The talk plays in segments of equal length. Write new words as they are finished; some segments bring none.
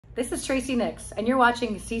This is Tracy Nix, and you're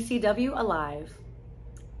watching CCW Alive.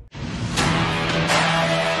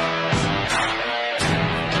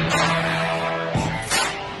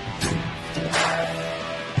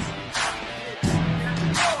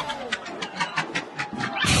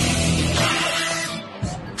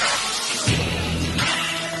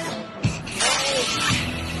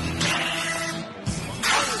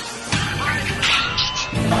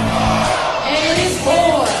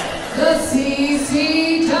 The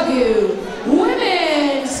CCW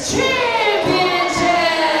Women's Championship!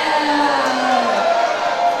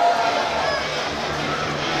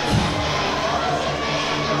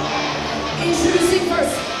 Introducing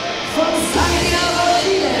first, from Santiago,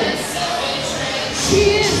 Chile,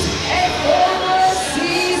 she is a former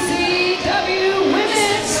CCW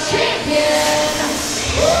Women's Champion,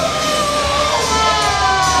 Roma!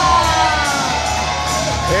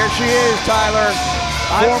 There she is, Tyler.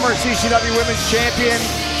 Former CCW Women's Champion,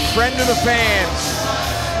 friend of the fans,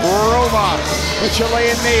 Roma, the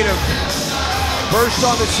Chilean native. Burst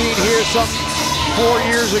on the scene here some 4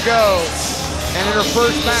 years ago, and in her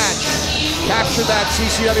first match, captured that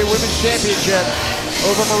CCW Women's Championship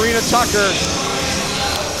over Marina Tucker.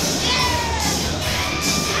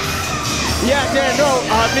 Yeah, Dan, no,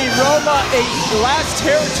 I mean, Roma, a last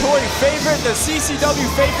territory favorite. The CCW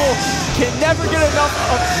faithful can never get enough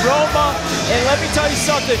of Roma. And let me tell you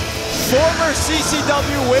something, former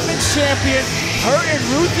CCW Women's Champion, her and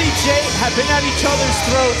Ruthie J have been at each other's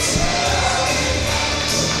throats.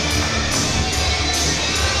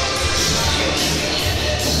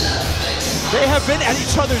 They have been at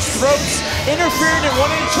each other's throats, interfering in one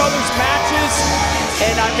of each other's matches.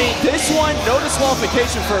 And I mean, this one, no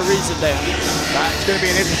disqualification for a reason, Dan. It's going to be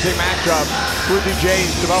an interesting matchup. Ruthie J's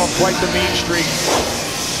developed quite the mean streak.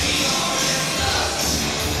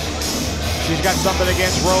 She's got something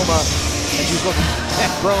against Roma, and she's looking at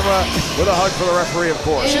Roma with a hug for the referee, of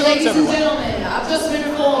course. And ladies and gentlemen, I've just been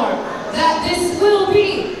informed that this will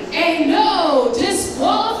be a no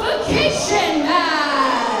disqualification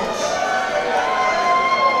match.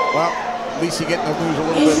 Well, at least you get the news a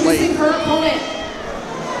little bit late. Introducing her opponent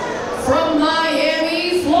from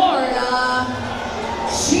Miami, Florida,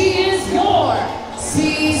 she is your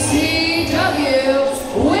CCW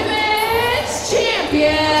Women's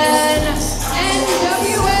Champion,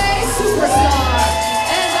 NWA Superstar,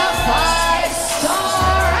 and a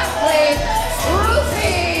 5-star athlete,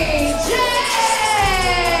 Ruthie J.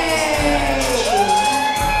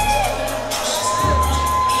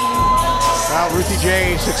 Well, Ruthie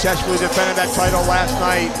J successfully defended that title last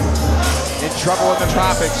night. In trouble in the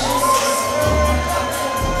tropics.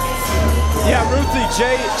 Yeah, Ruthie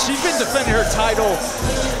J, she's been defending her title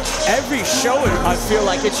every show, I feel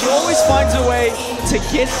like. And she always finds a way to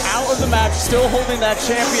get out of the match, still holding that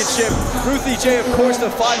championship. Ruthie J, of course, the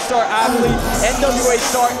 5-star athlete, NWA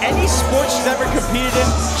star. Any sport she's ever competed in,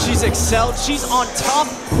 she's excelled. She's on top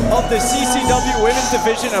of the CCW Women's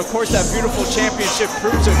Division. Of course, that beautiful championship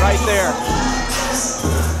proves it right there.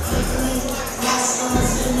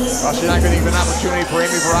 Well, she's not going to give an opportunity for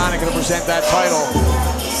Amy Veronica to present that title.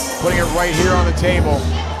 Putting it right here on the table.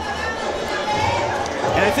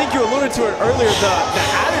 And I think you alluded to it earlier, the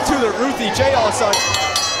attitude of Ruthie J all of a sudden,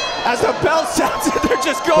 as the bell sounds, they're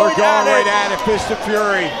just going at it. Right at it, fist of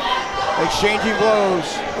fury, exchanging blows.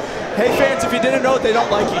 Hey fans, if you didn't know, they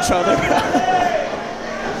don't like each other.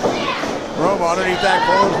 Roma underneath that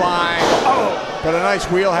clothesline. Oh, got a nice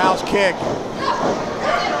wheelhouse kick.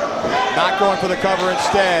 Not going for the cover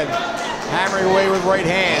instead. Hammering away with right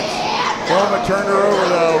hands. Roma turned her over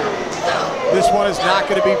though. This one is not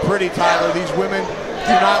going to be pretty, Tyler. These women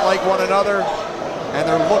do not like one another, and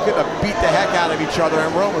they're looking to beat the heck out of each other,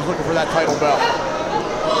 and Roma's looking for that title belt.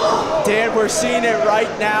 Dan, we're seeing it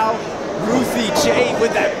right now. Ruthie J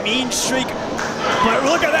with that mean streak. But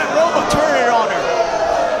look at that, Roma turning it on her.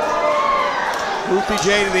 Ruthie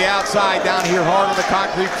J to the outside, down here hard on the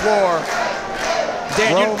concrete floor.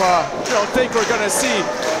 Dan, Roma. You don't think we're gonna see.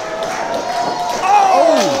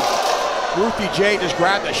 Oh! Ruthie J just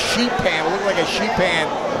grabbed a sheet pan, it looked like a sheet pan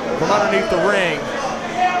from underneath the ring.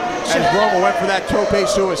 As Roma went for that tope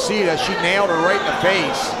suicida, she nailed her right in the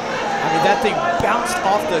face. I mean, that thing bounced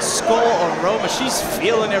off the skull on Roma. She's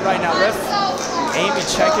feeling it right now. Ref Amy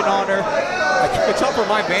checking on her. It's up for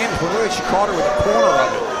my bandage, but really she caught her with the corner of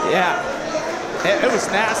it. Yeah, it was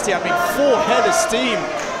nasty. I mean, full head of steam.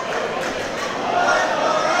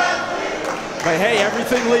 But hey,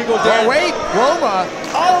 everything legal, Dan. Oh, wait, Roma.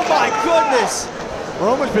 Oh my goodness.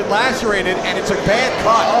 Roma's been lacerated, and it's a bad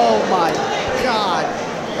cut. Oh my God.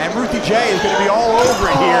 And Ruthie J is going to be all over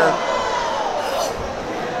it here.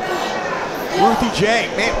 Ruthie J,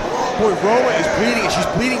 man, Boy, Roma is bleeding, and she's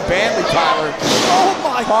bleeding badly, Tyler. Oh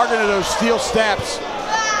my! Hard into those steel steps.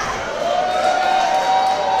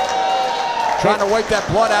 Trying to wipe that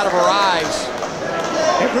blood out of her eyes.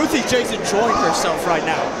 And Ruthie J's enjoying herself right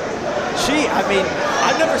now. I mean,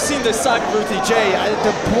 I've never seen this side of Ruthie J.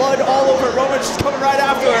 The blood all over Roma. She's coming right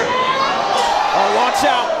after her. Oh, watch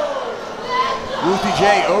out. Ruthie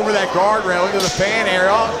J over that guardrail into the fan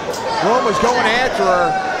area. Roma's going after her.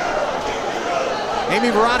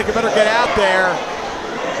 Amy Veronica better get out there.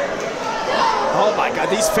 Oh my God,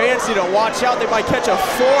 these fans need to watch out. They might catch a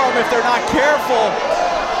forearm if they're not careful.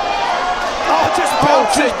 Oh, just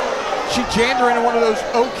bouncing. She jammed her into one of those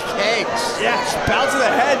oak kegs. Yeah, she bounced to the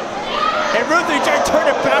head. And Ruthie J turned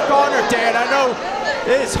it back on her, Dan. I know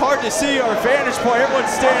it's hard to see our vantage point. Everyone's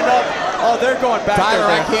standing up. Oh, they're going back Tyler,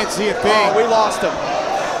 there. I can't see a thing. Oh, we lost them.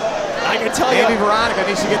 I can tell you. Amy Veronica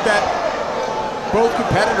needs to get both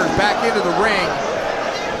competitors back into the ring.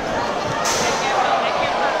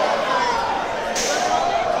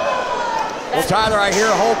 Well, Tyler, I hear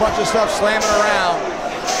a whole bunch of stuff slamming around.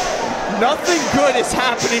 Nothing good is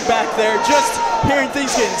happening back there. Just hearing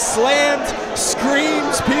things getting slammed,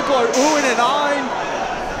 screams, people are oohing and eyeing.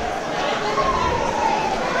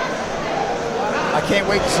 I can't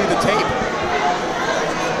wait to see the tape.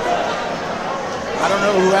 I don't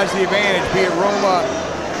know who has the advantage, be it Roma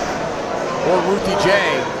or Ruthie J.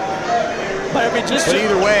 But I mean, but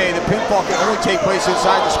either way, the pinfall can only take place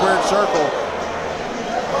inside the squared circle.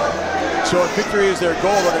 So if victory is their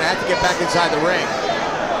goal, they're going to have to get back inside the ring.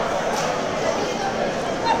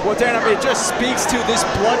 Well, Dan, I mean, it just speaks to this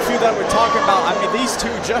blood feud that we're talking about. I mean, these two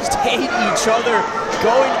just hate each other.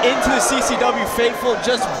 Going into the CCW faithful,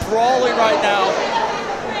 just brawling right now.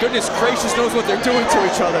 Goodness gracious knows what they're doing to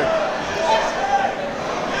each other.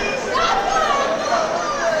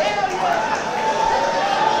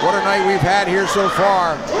 What a night we've had here so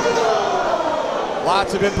far.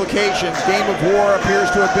 Lots of implications. Game of war appears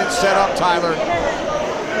to have been set up, Tyler.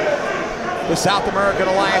 The South American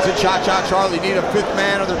Alliance and Cha-Cha Charlie need a fifth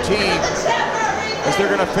man on their team as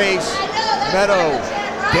they're going to face Meadow,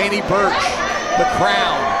 Danny Burch, The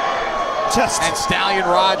Crown, and Stallion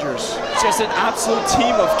Rogers. Just an absolute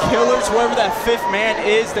team of killers. Whoever that fifth man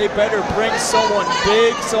is, they better bring someone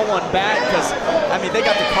big, someone bad, because, I mean, they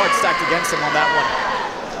got the card stacked against them on that one.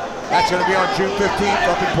 That's going to be on June 15th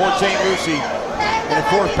up in Port St. Lucie. And the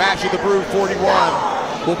fourth batch of the Brood 41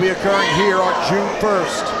 will be occurring here on June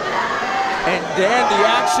 1st. And then the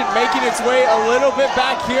action making its way a little bit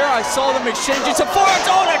back here. I saw them exchanging some forearms.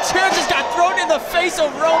 Oh, that chair just got thrown in the face of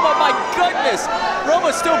Roma. My goodness.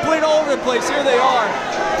 Roma's still bleeding all over the place. Here they are.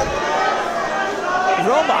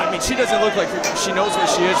 Roma, I mean, she doesn't look like she knows where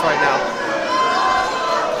she is right now.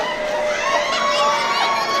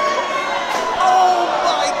 Oh,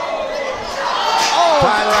 my. Oh.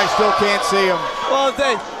 Tyler, I still can't see him. Well,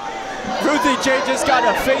 then, Ruthie J just got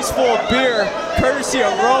a face full of beer, courtesy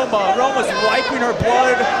of Roma. Roma's wiping her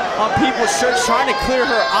blood on people's shirts, trying to clear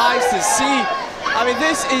her eyes to see. I mean,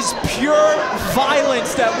 this is pure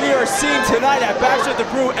violence that we are seeing tonight at Bash at the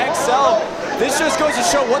Brew XL. This just goes to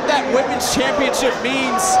show what that women's championship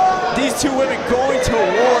means. These two women going to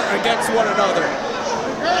war against one another.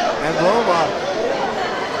 And Roma,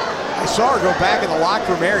 I saw her go back in the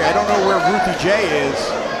locker room area. I don't know where Ruthie J is.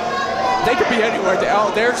 They could be anywhere.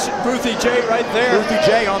 Oh, there's Ruthie J right there. Ruthie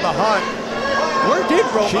J on the hunt. Where did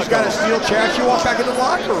Roma She's got a steel chair. She walked back in the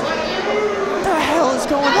locker room. What the hell is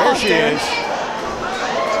going on there? She is.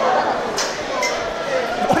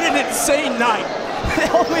 What an insane night.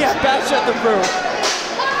 Only at Bash at the Brew.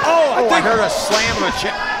 Oh, I heard a slam of a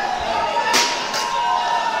chair.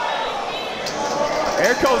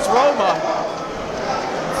 There goes Roma.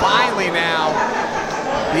 Finally now,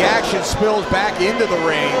 the action spills back into the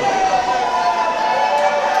ring.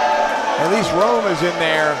 At least Roma's in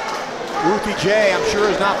there. Ruthie J, I'm sure,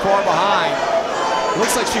 is not far behind.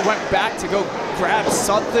 Looks like she went back to go grab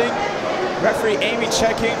something. Referee Amy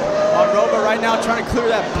checking on Roma right now, trying to clear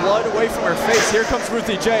that blood away from her face. Here comes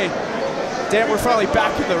Ruthie J. Damn, we're finally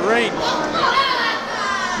back in the ring.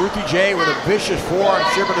 Ruthie J with a vicious forearm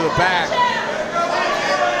shiver to the back.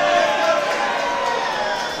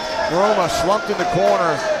 Roma slumped in the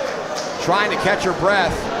corner, trying to catch her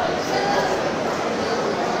breath.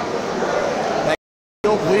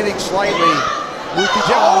 Still bleeding slightly. Ruthie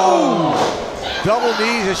J, oh! Double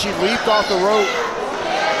knees as she leaped off the rope.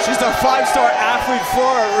 She's a five-star athlete for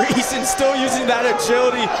a reason, still using that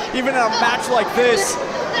agility, even in a match like this.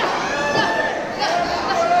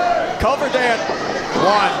 Cover, Dan.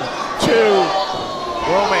 1, 2.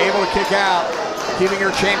 Roma able to kick out, keeping her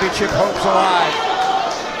championship hopes alive.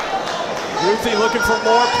 Ruthie looking for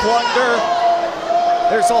more plunder.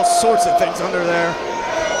 There's all sorts of things under there.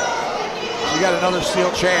 She got another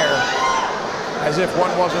steel chair, as if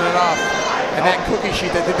one wasn't enough. And that cookie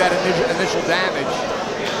sheet that did that initial damage.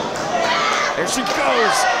 There she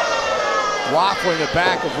goes. Waffling the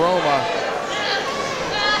back of Roma.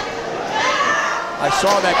 I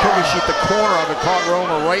saw that cookie sheet, the corner of it caught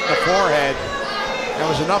Roma right in the forehead.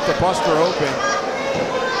 That was enough to bust her open.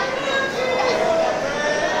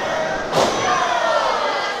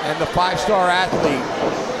 And the five-star athlete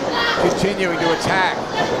continuing to attack.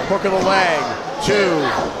 Hook of the leg, 2,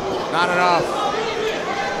 not enough.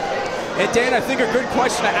 And Dan, I think a good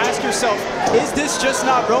question to ask yourself, is this just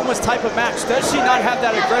not Roma's type of match? Does she not have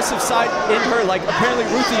that aggressive side in her, like apparently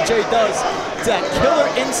Ruthie J does? That killer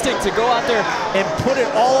instinct to go out there and put it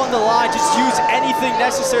all on the line, just use anything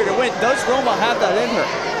necessary to win. Does Roma have that in her?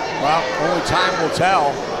 Well, only time will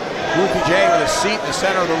tell. Ruthie J with a seat in the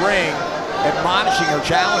center of the ring, admonishing her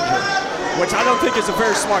challenger. Which I don't think is a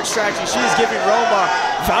very smart strategy. She is giving Roma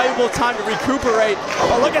valuable time to recuperate.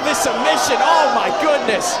 But look at this submission, oh my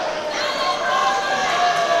goodness.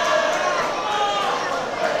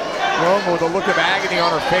 Roma with a look of agony on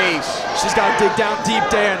her face. She's got to dig down deep,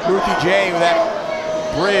 Dan. Ruthie J with that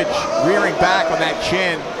bridge, rearing back on that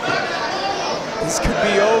chin. This could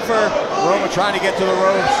be over. Roma trying to get to the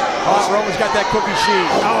ropes. Oh, Roma's got that cookie sheet.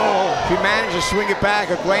 Oh. She managed to swing it back,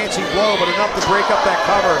 a glancing blow, but enough to break up that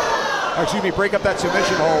cover. Or excuse me, break up that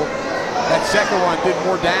submission hold. That second one did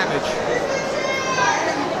more damage.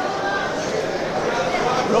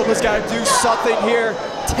 Roma's got to do something here.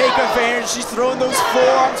 Take advantage. She's throwing those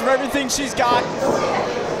forearms of everything she's got.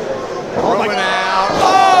 Oh Roma now.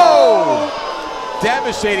 Oh!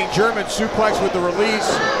 Devastating German suplex with the release.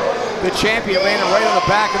 The champion landed right on the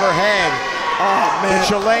back of her head. Oh, man. The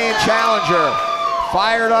Chilean challenger.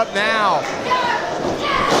 Fired up now.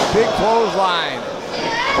 Big clothesline.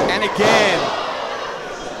 And again.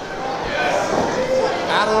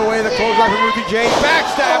 Out of the way, the clothesline from Ruthie J.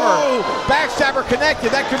 Backstabber. Oh. Backstabber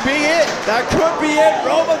connected. That could be it. That could be it.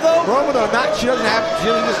 Roma though. Roma though, she doesn't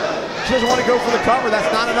want to go for the cover.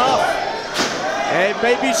 That's not enough. And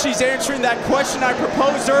maybe she's answering that question I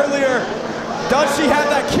proposed earlier. Does she have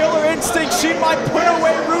that killer instinct? She might put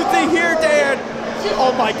away Ruthie here, Dan.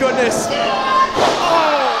 Oh my goodness.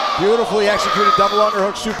 Oh. Beautifully executed double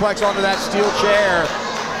underhook suplex onto that steel chair.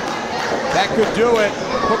 That could do it.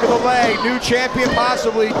 Hook of the leg, new champion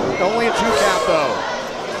possibly. Only a 2 count though.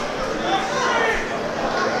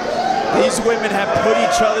 These women have put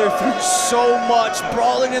each other through so much,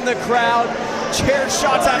 brawling in the crowd, chair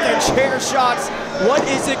shots after chair shots. What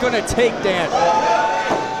is it gonna take, Dan?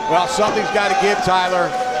 Well, something's gotta give,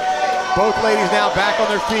 Tyler. Both ladies now back on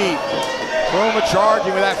their feet. Roma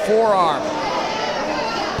charging with that forearm.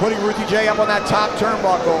 Putting Ruthie J up on that top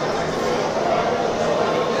turnbuckle.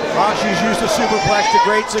 Oh, she's used the superplex to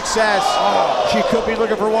great success. Oh, she could be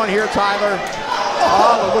looking for one here, Tyler.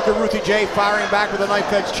 Oh, look at Ruthie J firing back with a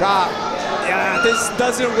knife edge chop. Yeah, this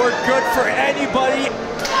doesn't work good for anybody.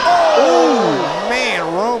 Oh, man,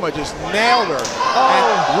 Roma just nailed her. Oh.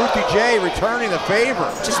 And Ruthie J returning the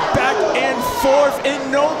favor. Just back and forth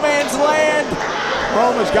in no man's land.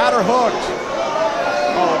 Roma's got her hooked.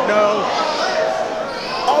 Oh, no.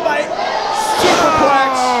 Oh, my.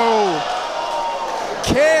 Superplex. Oh.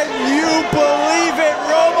 Can you believe it?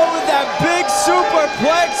 Roma with that big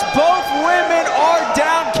superplex. Both women are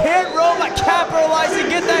down. Can Roma capitalize and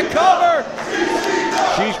get that cover?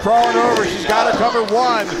 She's crawling over. She's got her covered.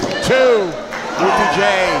 1, 2. Ruthie J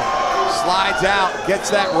slides out, gets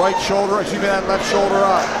that right shoulder, excuse me, that left shoulder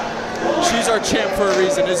up. She's our champ for a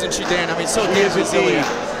reason, isn't she, Dan? I mean, so damn resilient.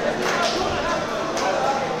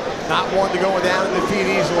 Not one to go down in defeat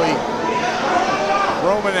easily.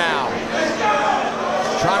 Roma now.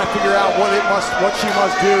 Trying to figure out what she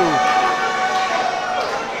must do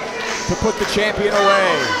to put the champion away.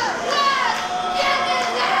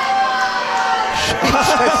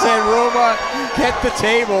 She said, Roma, get the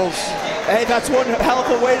tables. Hey, that's one hell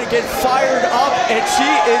of a way to get fired up, and she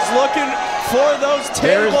is looking for those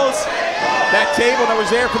tables. That table that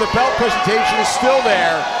was there for the belt presentation is still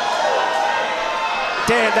there.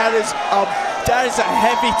 Dan, that is a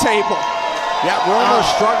heavy table. Yeah, Roma's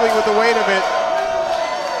struggling with the weight of it.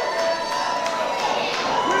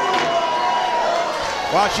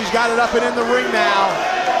 Well, she's got it up and in the ring now.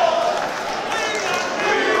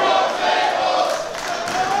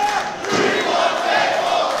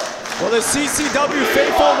 Well, the CCW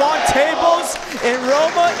faithful want tables, and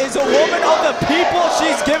Roma is a woman of the people.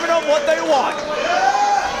 She's giving them what they want.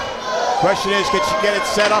 Question is, can she get it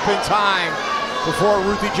set up in time before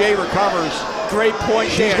Ruthie J recovers? Great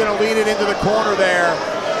point. She's going to lead it into the corner there.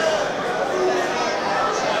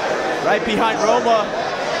 Right behind Roma.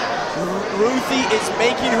 Ruthie is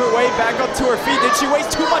making her way back up to her feet. Did she waste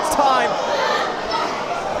too much time?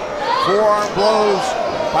 Forearm blows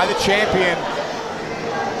by the champion.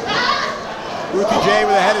 Ruthie J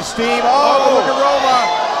with a head of steam. Oh, look at Roma.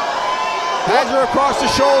 Has her across the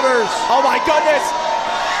shoulders. Oh my goodness.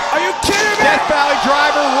 Are you kidding me? Death Valley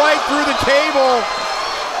driver right through the table.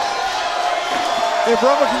 If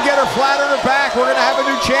Roma can get her flat on her back, we're gonna have a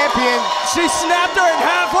new champion. She snapped her in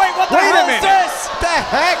half. Wait, what the hell is this? What the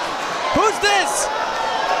heck? Who's this?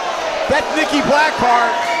 That's Nikki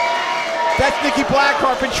Blackheart. That's Nikki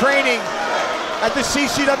Blackheart been training at the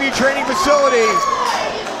CCW Training Facility.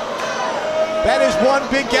 That is one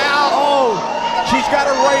big gal. Oh, she's got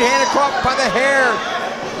her right hand caught by the hair.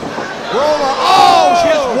 Roma, oh,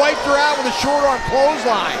 she just wiped her out with a short arm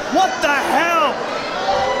clothesline. What the hell?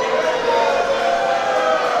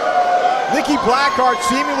 Nikki Blackheart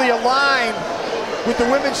seemingly aligned with the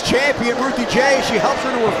women's champion, Ruthie J. She helps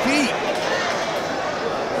her to her feet.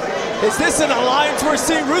 Is this an alliance we're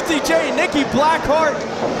seeing? Ruthie J and Nikki Blackheart?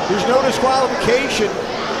 There's no disqualification,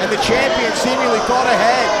 and the champion seemingly thought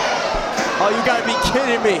ahead. Oh, you gotta be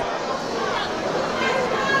kidding me.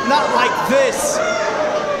 Not like this.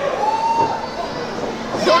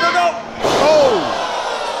 No, no, no. Oh,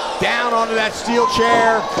 down onto that steel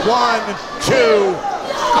chair. 1, 2.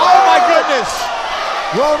 Oh my goodness.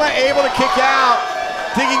 Roma able to kick out,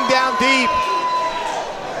 digging down deep.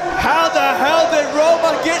 How the hell did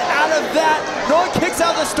Roma get out of that? No one kicks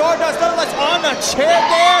out the Stardust, nonetheless on the chair,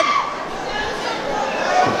 Dan.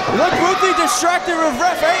 Look, Ruthie distracted with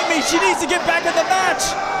ref Amy. She needs to get back in the match.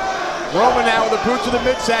 Roma now with the boot to the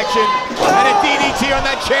midsection and a DDT on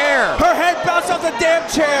that chair. Her head bounced off the damn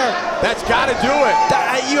chair. That's got to do it.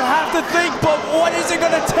 You have to think, but what is it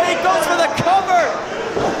going to take? Goes for the cover.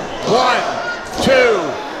 1, 2.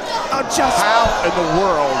 How in the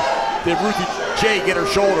world did Ruthie J get her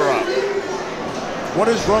shoulder up?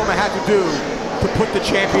 What does Roma have to do to put the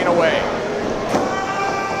champion away?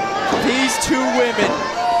 These two women,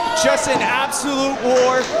 just an absolute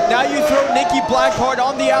war. Now you throw Nikki Blackheart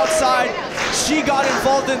on the outside. She got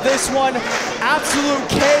involved in this one. Absolute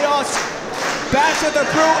chaos. Bash at the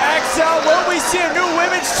Brew XL. Will we see a new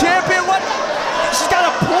women's champion? What? She's got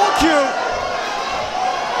a pull cue.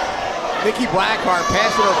 Nikki Blackheart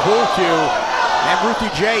passing her pull cue, and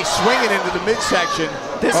Ruthie J swinging into the midsection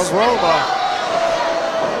of Roma.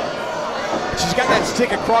 She's got that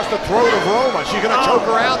stick across the throat of Roma. She's gonna choke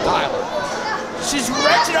her out, Tyler. She's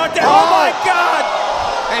wrenching out there. Oh my God!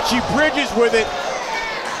 And she bridges with it.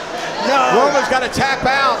 No. Roma's got to tap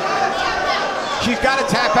out. She's got to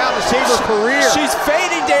tap out to save her career. She's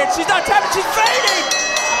fading, Dan. She's not tapping. She's fading.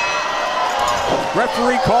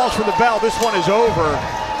 Referee calls for the bell. This one is over.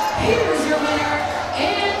 Here's your winner,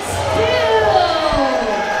 and still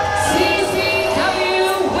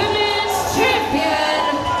CCW Women's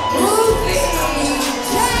Champion, Ruthie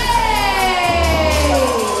J.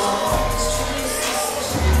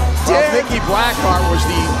 Well, Nikki Blackheart was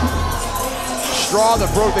the straw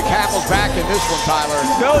that broke the camel's back in this one, Tyler.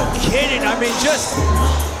 No kidding.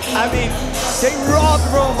 They robbed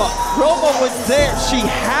Roma. Roma was there. She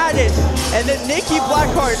had it. And then Nikki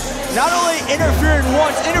Blackheart not only interfered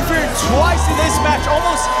once, interfered twice in this match,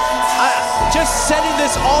 almost just setting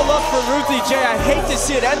this all up for Ruthie J. I hate to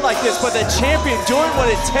see it end like this, but the champion doing what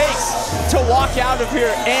it takes to walk out of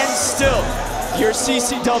here, and still your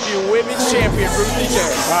CCW Women's Champion, Ruthie J.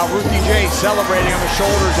 Wow, Ruthie J celebrating on the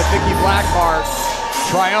shoulders of Nikki Blackheart,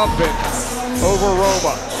 triumphant over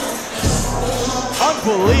Roma.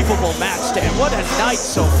 Unbelievable match, Dan. What a night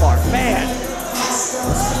so far, man.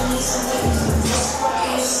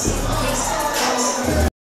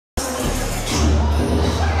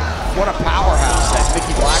 What a powerhouse that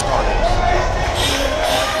Nikki Blackheart is.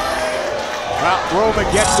 Well, Roma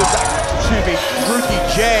gets the, Ruthie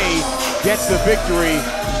J gets the victory.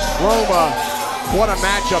 Roma, what a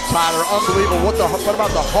matchup, Tyler. Unbelievable. What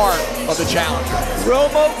about the heart of the challenger?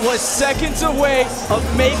 Roma was seconds away of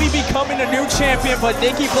maybe becoming a new champion, but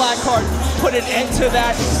Nikki Blackheart put an end to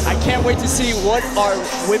that. I can't wait to see what our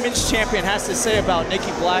women's champion has to say about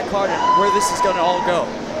Nikki Blackheart and where this is going to all go.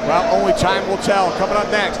 Well, only time will tell. Coming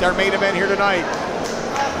up next, our main event here tonight.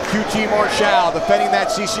 QT Marshall defending that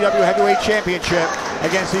CCW Heavyweight Championship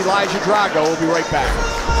against Elijah Drago. We'll be right back.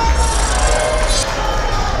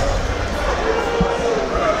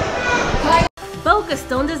 Boca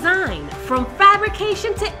Stone Design, from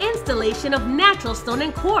fabrication to installation of natural stone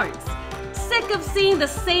and quartz. Sick of seeing the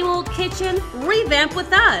same old kitchen? Revamp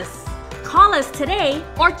with us. Call us today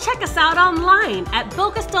or check us out online at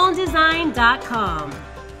bocastonedesign.com.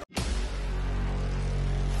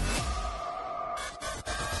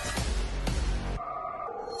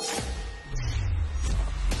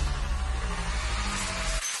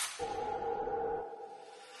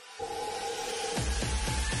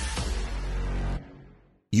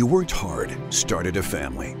 You worked hard, started a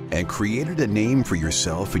family, and created a name for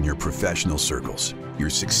yourself in your professional circles. Your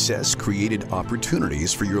success created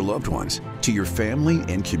opportunities for your loved ones. To your family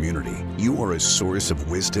and community, you are a source of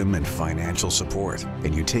wisdom and financial support,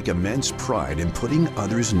 and you take immense pride in putting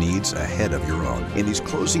others' needs ahead of your own. In these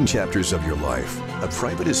closing chapters of your life, a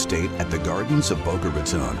private estate at the Gardens of Boca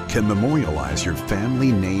Raton can memorialize your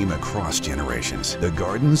family name across generations. The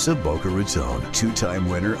Gardens of Boca Raton, two-time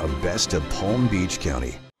winner of Best of Palm Beach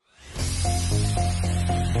County.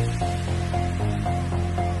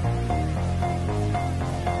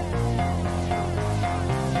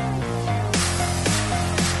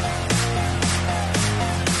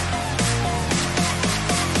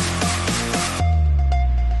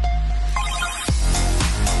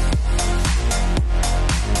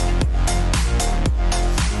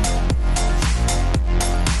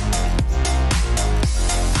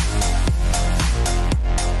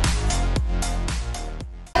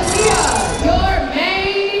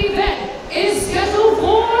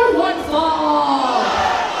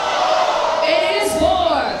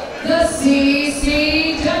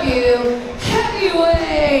 CCW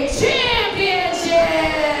Heavyweight Championship!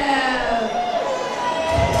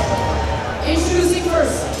 Introducing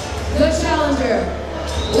first, the challenger,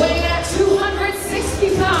 weighing at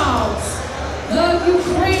 260 pounds, the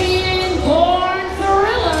Ukrainian-born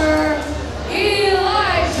thriller,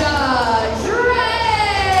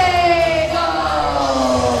 Drago!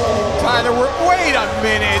 Tyler, wait a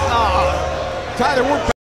minute. Tyler, we're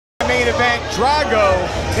back to the main event. Drago,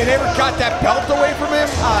 they never got that belt away from him?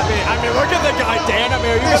 I mean, look at the guy, Dan. I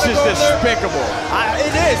mean, this is despicable.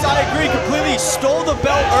 It is. I agree completely. He stole the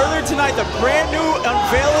belt earlier tonight. The brand new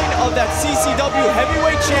unveiling of that CCW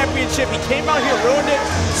Heavyweight Championship. He came out here, ruined it,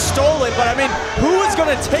 stole it. But I mean, who is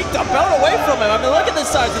going to take the belt away from him? I mean, look at the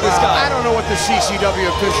size of this guy. I don't know what the CCW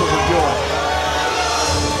officials are doing.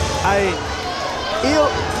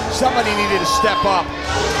 Somebody needed to step up.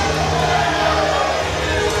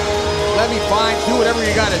 Let me fine, do whatever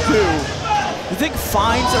you gotta do. You think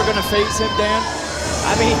fines are gonna face him, Dan?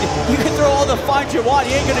 I mean, you can throw all the fines you want.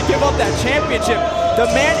 He ain't gonna give up that championship. The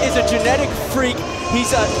man is a genetic freak.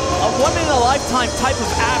 He's a one-in-a-lifetime type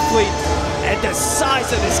of athlete. And the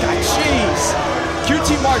size of this guy, jeez.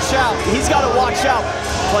 QT Marshall, he's gotta watch out.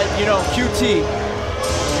 But, you know, QT,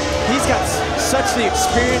 he's got such the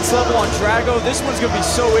experience level on Drago. This one's gonna be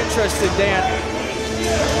so interesting, Dan.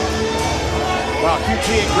 Well,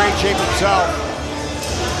 QT in great shape himself.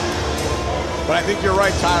 But I think you're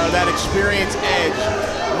right, Tyler. That experience edge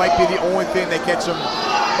might be the only thing that gets him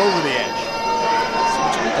over the edge.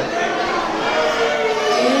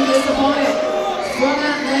 In this opponent, from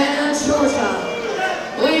Atlanta, Georgia,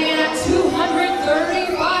 weighing in at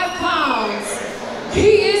 235 pounds,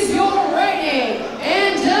 he is your reigning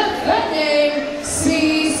and defending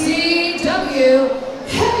CCW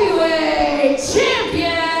Heavyweight Champion,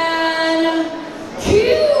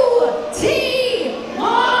 QT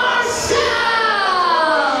Marshall!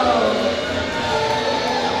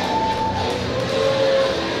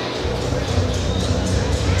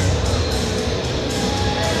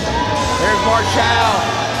 There's Marshall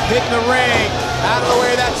hitting the ring, out of the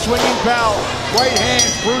way of that swinging bell. Right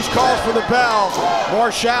hands, Bruce calls for the bell.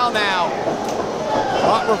 Marshall now.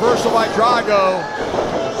 Hot reversal by Drago.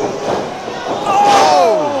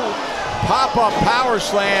 Oh! Pop-up power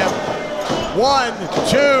slam. 1,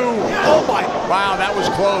 2. Oh my. Wow, that was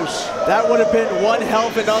close. That would have been one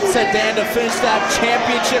hell of an upset, Dan, to finish that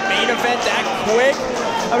championship main event that quick.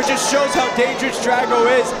 I mean, it just shows how dangerous Drago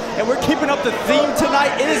is. And we're keeping up the theme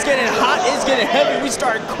tonight. It is getting hot, it is getting heavy. We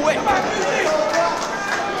started quick.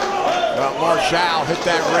 Well, Marshall hit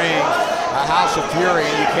that ring. A house of fury,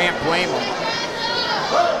 and you can't blame him.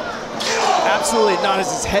 Absolutely not,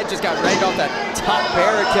 as his head just got right off that top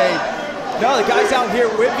barricade. No, the guy's out here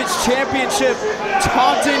with his championship,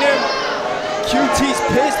 taunting him. QT's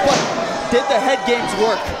pissed, but did the head games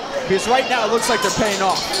work? Because right now it looks like they're paying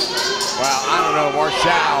off. Well, I don't know.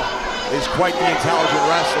 Marshall is quite the intelligent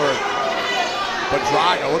wrestler. But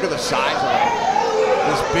Drago, look at the size of him.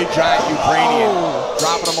 This big giant Ukrainian,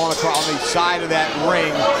 dropping him on the side of that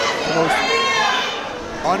ring, the most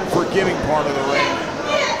unforgiving part of the ring.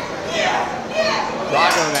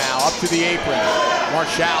 Drago now up to the apron.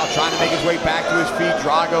 Marshall trying to make his way back to his feet.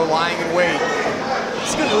 Drago lying in wait.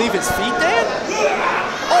 He's gonna leave his feet, Dan?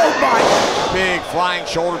 Oh my! Big flying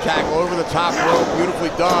shoulder tackle over the top rope. Beautifully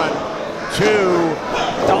done. 2.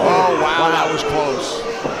 Oh wow, that was close.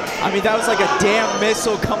 I mean, that was like a damn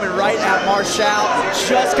missile coming right at Marshall.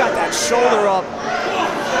 Just got that shoulder up.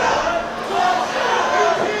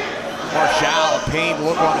 Marshall, a pained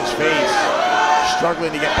look on his face.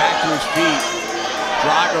 Struggling to get back to his feet.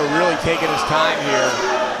 Drago really taking his time here.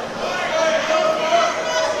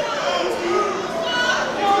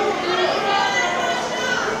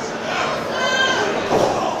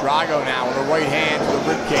 Drago now with a right hand to the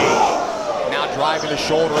rib cage. Now driving the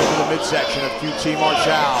shoulder into the midsection of QT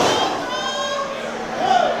Marshall.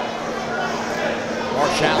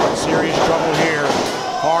 Marshall in serious trouble here.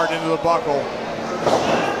 Hard into the buckle.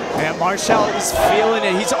 And Marshall is feeling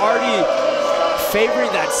it. He's already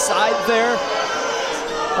favoring that side there.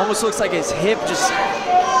 Almost looks like his hip just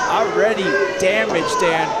already damaged,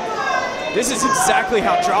 Dan. This is exactly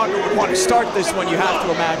how Drago would want to start this one, you have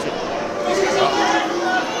to imagine.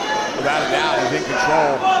 Without a doubt, he's in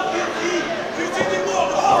control.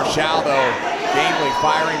 Marshall, though, gamely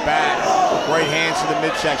firing back. Right hands to the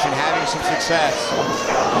midsection, having some success.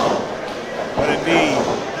 But a knee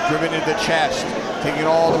driven into the chest, taking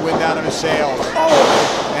all the wind out of his sails.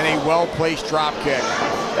 Oh. And a well-placed drop kick.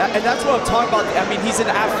 And that's what I'm talking about. I mean, he's an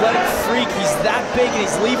athletic freak. He's that big, and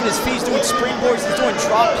he's leaving his feet. He's doing springboards. He's doing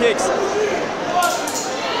drop kicks.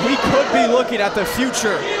 We could be looking at the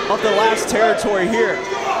future of the last territory here.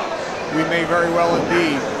 We may very well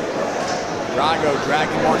indeed. Drago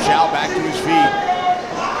dragging Marshall back to his feet.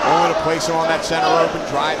 Only to place him on that center rope and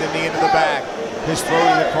drive the knee into the back. His throat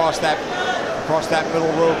is across that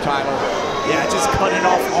middle rope, Tyler. Yeah, just cutting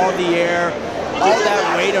off all the air. All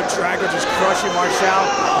that weight of Drago just crushing Marshall.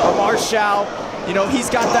 But Marshall, you know, he's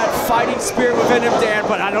got that fighting spirit within him, Dan,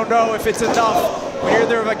 but I don't know if it's enough when you're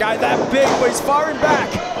there with a guy that big, but he's firing back.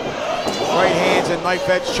 Right hands and knife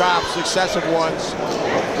edge chops, successive ones.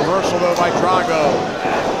 Reversal though by Drago.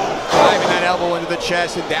 Driving that elbow into the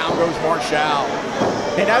chest and down goes Marshall.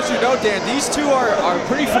 And as you know, Dan, these two are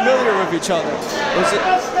pretty familiar with each other.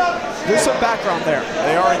 There's some background there.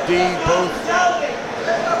 They are indeed. Both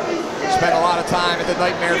spent a lot of time at the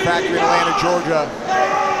Nightmare Factory in Atlanta, Georgia.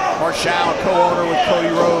 Marshall, co-owner with Cody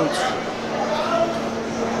Rhodes.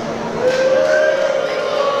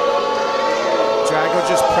 Drago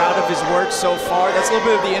just proud of his work so far. That's a little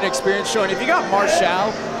bit of the inexperience showing. If you got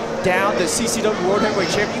Marshall down, the CCW World Heavyweight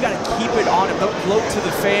Champion, you got to keep it on him. Don't gloat to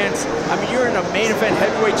the fans. I mean, you're in a main event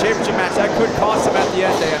heavyweight championship match. That could cost him at the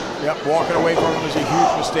end, Dan. Yep, walking away from him is a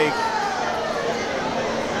huge mistake.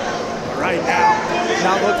 Right now,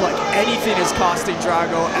 not look like anything is costing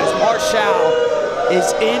Drago as Marshall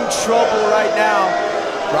is in trouble right now.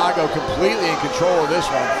 Drago completely in control of this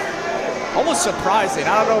one. Almost surprising.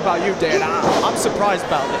 I don't know about you, Dan. I'm surprised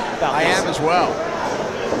about it. I am as well.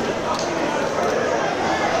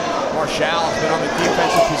 Marshall has been on the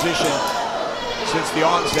defensive position since the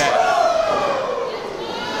onset.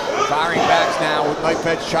 Firing backs now with knife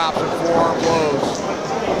edge chops and forearm blows.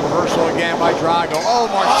 Reversal again by Drago. Oh,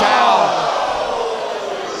 Marshall!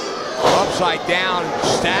 Upside down,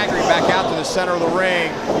 staggering back out to the center of the ring.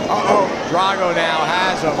 Uh-oh, Drago now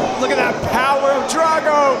has him. Look at that power of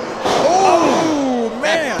Drago! Oh,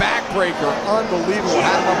 man! That backbreaker, unbelievable.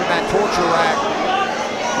 Had him up in that torture rack.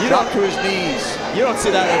 Up to his knees. You don't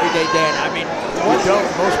see that every day, Dan. I mean,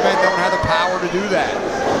 most men don't have the power to do that.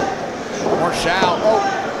 Marshall, oh,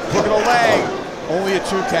 look at the leg. Only a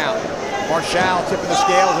 2 count. Marshall tipping the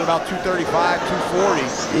scales at about 235,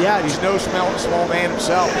 240. Yeah, he's no small man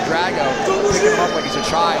himself. Drago picking him up like he's a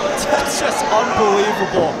child. That's just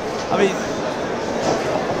unbelievable. I mean,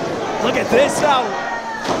 look at this now.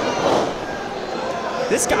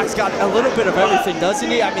 This guy's got a little bit of everything,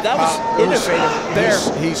 doesn't he? I mean, that was innovative there.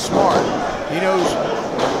 He's smart. He knows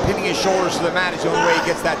pinning his shoulders to the mat is the only way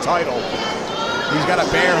he gets that title. He's got a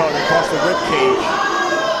bear hug across the rib cage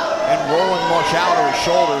and rolling Marshall to his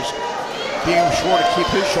shoulders, being sure to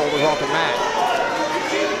keep his shoulders off the mat.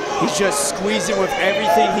 He's just squeezing with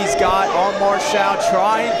everything he's got on Marshall,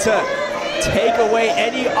 trying to take away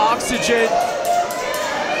any oxygen.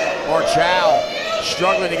 Marshall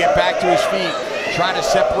struggling to get back to his feet, trying to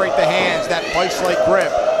separate the hands, that vice-like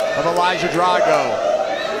grip of Elijah Drago.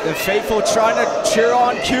 The faithful trying to cheer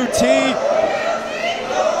on QT.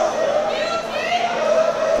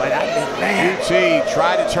 But I mean, man. QT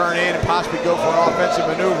tried to turn in and possibly go for an offensive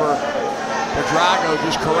maneuver, but Drago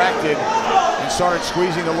just corrected and started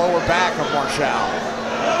squeezing the lower back of Marshall.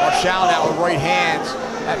 Marshall now with right hands.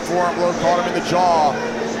 That forearm blow caught him in the jaw.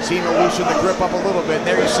 Seemed to loosen the grip up a little bit.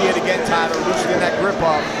 There you see it again, Tyler, loosening that grip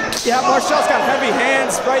up. Yeah, Marshall's got heavy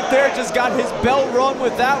hands right there. Just got his belt rung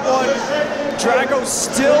with that one. Drago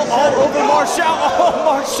still all over Marshall. Oh,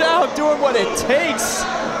 Marshall doing what it takes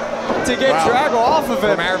to get Drago off of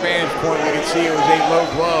him. From our vantage point, we can see it was a low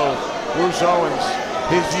blow. Bruce Owens,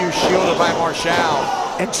 his view shielded by Marshall.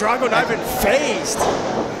 And Drago not even phased.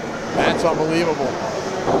 That's unbelievable.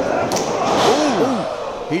 Ooh.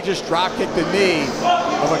 He just drop kicked the knee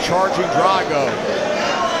of a charging Drago.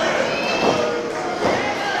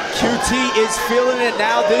 QT is feeling it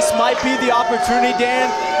now. This might be the opportunity, Dan.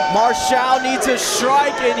 Marshall needs a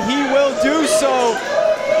strike, and he will do so.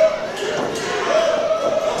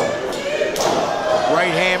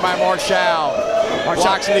 Right hand by Marshall.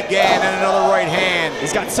 Blocks it again, and another right hand.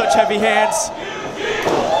 He's got such heavy hands.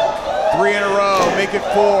 3 in a row, make it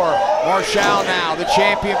 4. Marshall now, the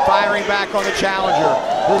champion, firing back on the challenger.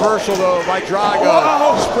 Reversal though by Drago.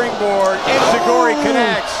 Whoa. Springboard, Enziguri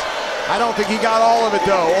connects. I don't think he got all of it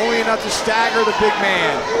though, only enough to stagger the big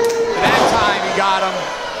man. That time he got him.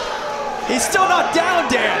 He's still not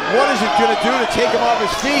down, Dan. What is it gonna do to take him off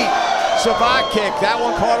his feet? Savate kick, that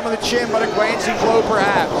one caught him on the chin, but a glancing blow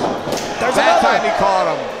perhaps. That time he caught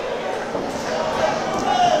him.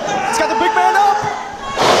 He's got the big man up.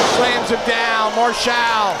 Slams him down.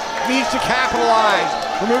 Marshall needs to capitalize,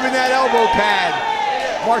 removing that elbow pad.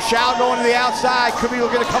 Marshall going to the outside, could be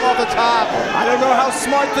looking to come off the top. I don't know how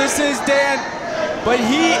smart this is, Dan, but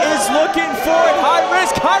he is looking for it. High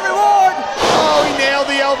risk, high reward. Oh, he nailed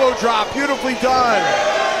the elbow drop. Beautifully done.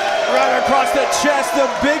 Right across the chest, the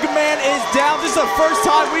big man is down. This is the first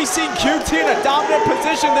time we've seen QT in a dominant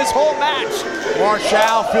position this whole match.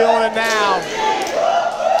 Marshall feeling it now.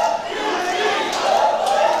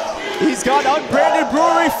 He's got Unbranded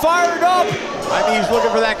Brewery fired up. I mean, he's looking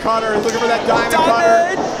for that cutter. He's looking for that diamond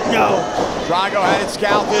cutter. No. Drago had it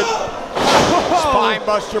scouted. Spine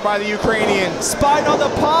buster by the Ukrainian. Spine on the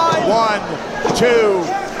pine. 1, 2.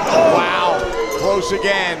 Wow. Close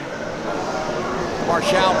again.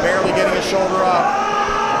 Marshall barely getting his shoulder up.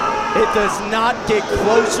 It does not get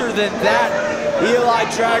closer than that. Eli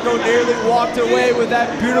Drago nearly walked away with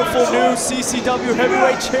that beautiful new CCW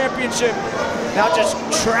Heavyweight Championship. Now just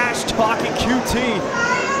trash talking QT.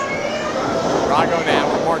 Drago now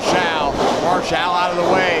with Marshall. Marshall out of the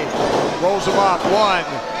way. Rolls him up. 1,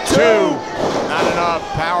 2. Not enough.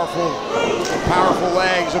 Powerful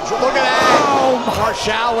legs. Look at that.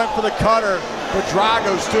 Marshall went for the cutter, but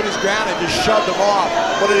Drago stood his ground and just shoved him off.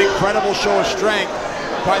 What an incredible show of strength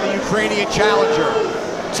by the Ukrainian challenger.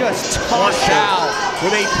 Just Marshall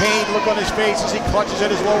with a pained look on his face as he clutches at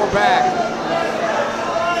his lower back.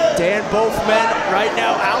 Dan, both men right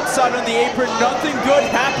now outside on the apron. Nothing good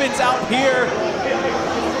happens out here.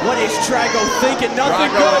 What is Drago thinking?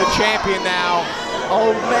 Nothing Drago good. the champion now.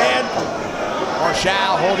 Oh man.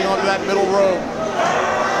 Marshall holding onto that middle rope.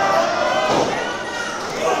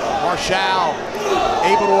 Marshall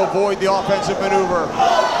able to avoid the offensive maneuver.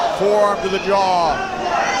 Forearm to the jaw.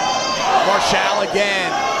 Marshall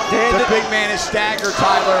again. Dan, the big man is staggered,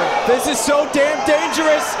 Tyler. This is so damn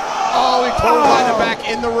dangerous. Oh, he pulled by the back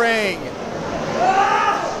in the ring.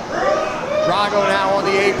 Drago now on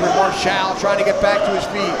the apron. Marshall trying to get back to his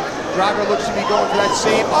feet. Drago looks to be going for that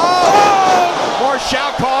same. Oh!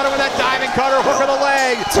 Marshall caught him with that diamond cutter, hook of the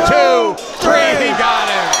leg. 2, 3, he got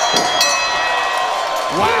him.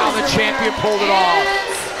 Wow, the champion pulled it off.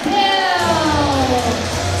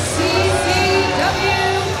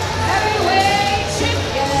 CCW Heavyweight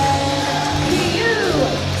Champion,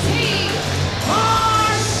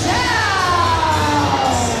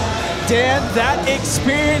 Dan, that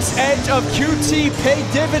experienced edge of QT paid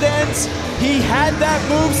dividends. He had that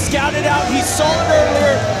move scouted out. He saw it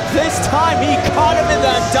earlier. This time he caught him in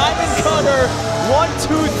that diamond cutter. 1,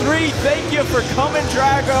 2, 3. Thank you for coming,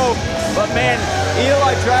 Drago. But man,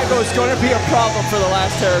 Eli Drago is going to be a problem for the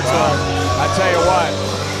last territory. I tell you what,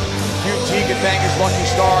 QT can thank his lucky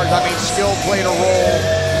stars. I mean, skill played a role,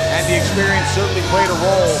 and the experience certainly played a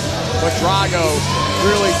role. But Drago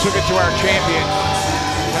really took it to our champion.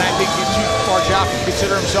 And I think Marshall can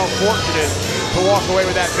consider himself fortunate to walk away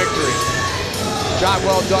with that victory. Job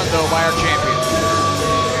well done, though, by our champion.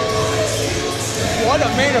 What a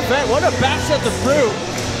main event. What a bash at the fruit.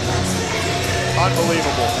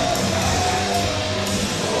 Unbelievable.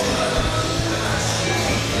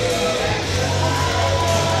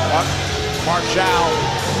 Marshall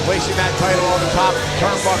placing that title on the top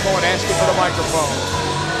turnbuckle and asking for the microphone.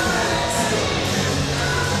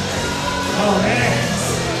 Oh, man.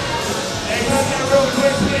 Hey, cut that real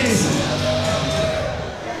quick, please.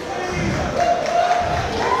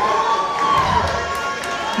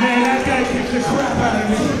 Man, that guy kicked the crap out of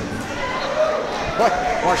me. What?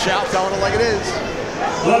 Marshall telling it like it is.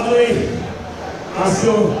 Luckily, I'm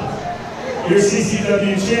still your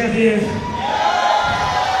CCW champion.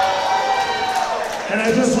 And I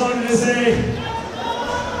just wanted to say,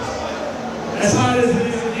 as hot as it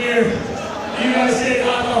is in here, you guys stayed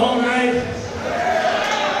hot the whole night.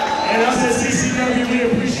 And us at CCW, we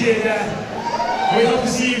appreciate that. We hope to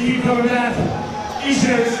see you keep coming back each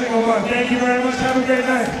and every single month. Thank you very much. Have a great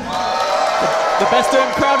night. The best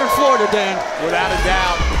damn crowd in Florida, Dan. Without a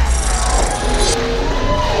doubt.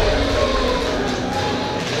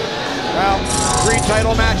 Well, 3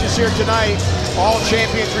 title matches here tonight. All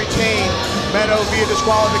champions retain. Meadow via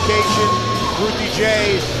disqualification. Ruthie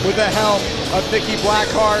J with the help of Nikki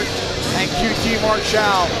Blackheart. And QT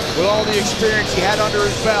Marshall, with all the experience he had under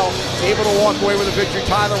his belt, able to walk away with a victory.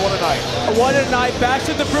 Tyler, what a night. What a night. Bash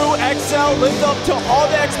at the Brew XL lived up to all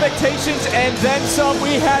the expectations and then some.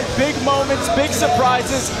 We had big moments, big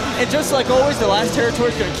surprises, and just like always, the last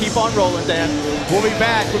territory is going to keep on rolling, Dan. We'll be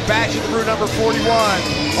back with Bash at the Brew number 41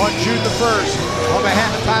 on June the 1st. On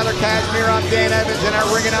behalf of Tyler Casimir, I'm Dan Evans, and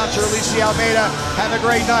our ring announcer, Alicia Almeida. Have a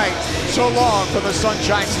great night. So long from the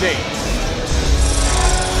Sunshine State.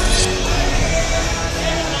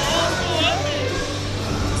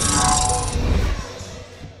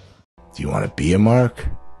 Do you want to be a mark?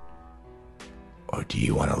 Or do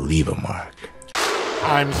you want to leave a mark?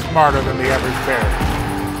 I'm smarter than the average bear.